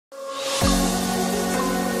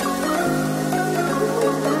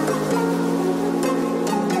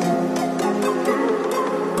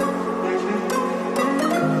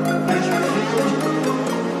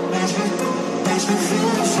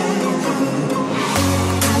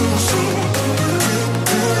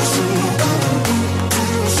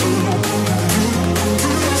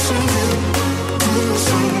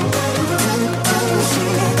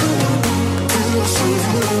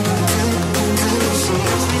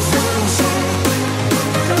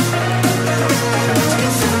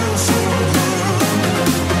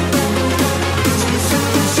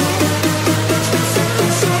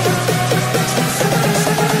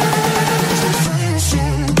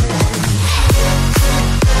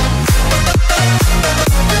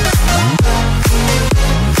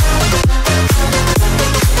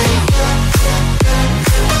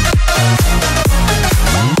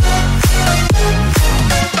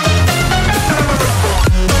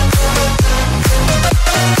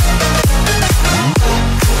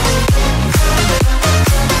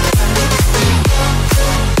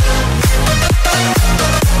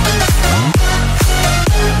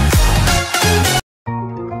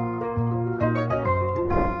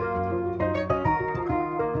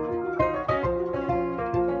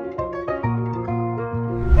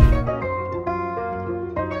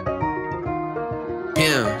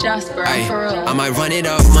Jasper, Ay, for real. I might run it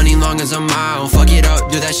up, money long as a mile. Fuck it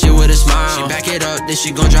up, do that shit with a smile. She back it up, then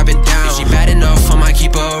she gon' drop it down. If she bad enough, I might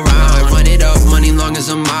keep her around. I might run it up, money long as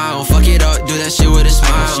a mile. Fuck it up, do that shit with a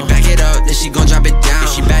smile. She back it up, then she gon' drop it down.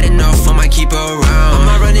 If she bad enough, I might keep her around. I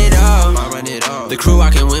might run it up, The crew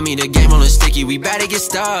rockin' with me, the game rollin' sticky. We better get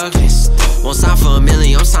stuck. Won't sign for $1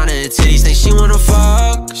 million, I'm signing the titties. Think she wanna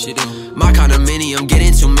fuck? She do. My condominium,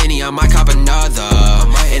 getting too many, I might cop another.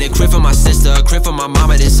 In a crib for my sister, a crib for my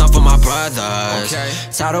mama, then some for my brothers.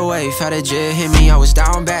 Tidal wave, had a jet hit me, I was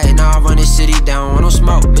down bad. Now I run this city down, I don't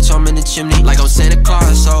smoke, bitch, I'm in the chimney. Like I'm Santa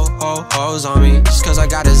Claus, hoes on me. Just cause I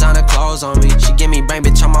got designer clothes on me. She give me brain,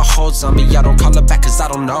 bitch, I'ma hold on me. I don't call her back cause I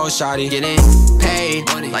don't know, shawty. Getting paid,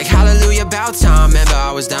 like hallelujah, about time. Remember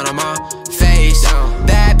I was down on my face.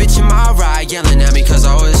 Bad bitch in my ride, yelling at me cause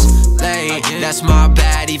I was late. That's my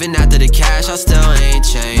bad, even after the cash, I still ain't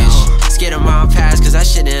changed. Scared of my past cause that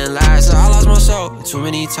shit didn't last. I lost my soul too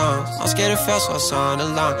many times. I'm scared to fail, so I saw the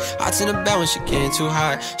line. I turn the bell when shit getting too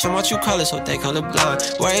high. Show my true colors, so they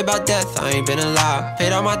colorblind. Worry about death, I ain't been alive.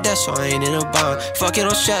 Paid all my debts, so I ain't in a bond. Fuck it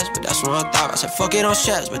on stress, but that's when I thought. I said fuck it on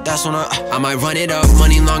stress, but that's when I might run it up,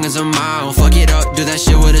 money long as a mile. Fuck it up, do that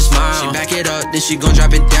shit with a smile. She back it up, then she gon'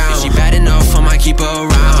 drop it down. If she bad enough, I might keep her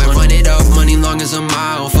around. I might run it up, money long as a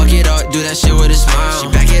mile. Fuck it up, do that shit with a smile. She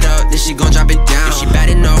back it up, then she gon' drop it down. If she bad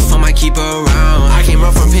enough, I might keep her around. I came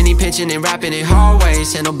up from penny pinching and rapping in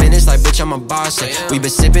hallways. Handle business like bitch, I'm a boss. We been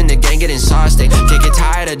sipping the gang, getting sauced. Can't get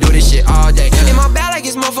tired of do this shit all day. In my bag like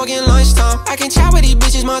it's motherfucking lunchtime. I can chat with these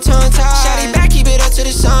bitches, my tongue tied. Shawty back, keep it up to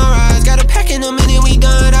the sunrise. Got a pack in a minute, we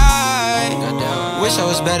gon' die. Wish I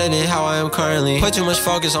was better than how I am currently. Put too much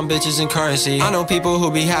focus on bitches and currency. I know people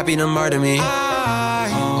who be happy to murder me.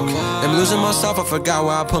 I'm losing myself, I forgot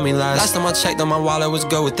where I put me last. Last time I checked, on my wallet was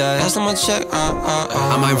good with that. Last time I checked,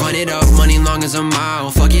 I might run it up, money long as a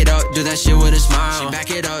mile. Fuck it up, do that shit with a smile. She back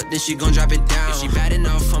it up, then she gon' drop it down. If she bad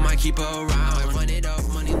enough, I might keep her around.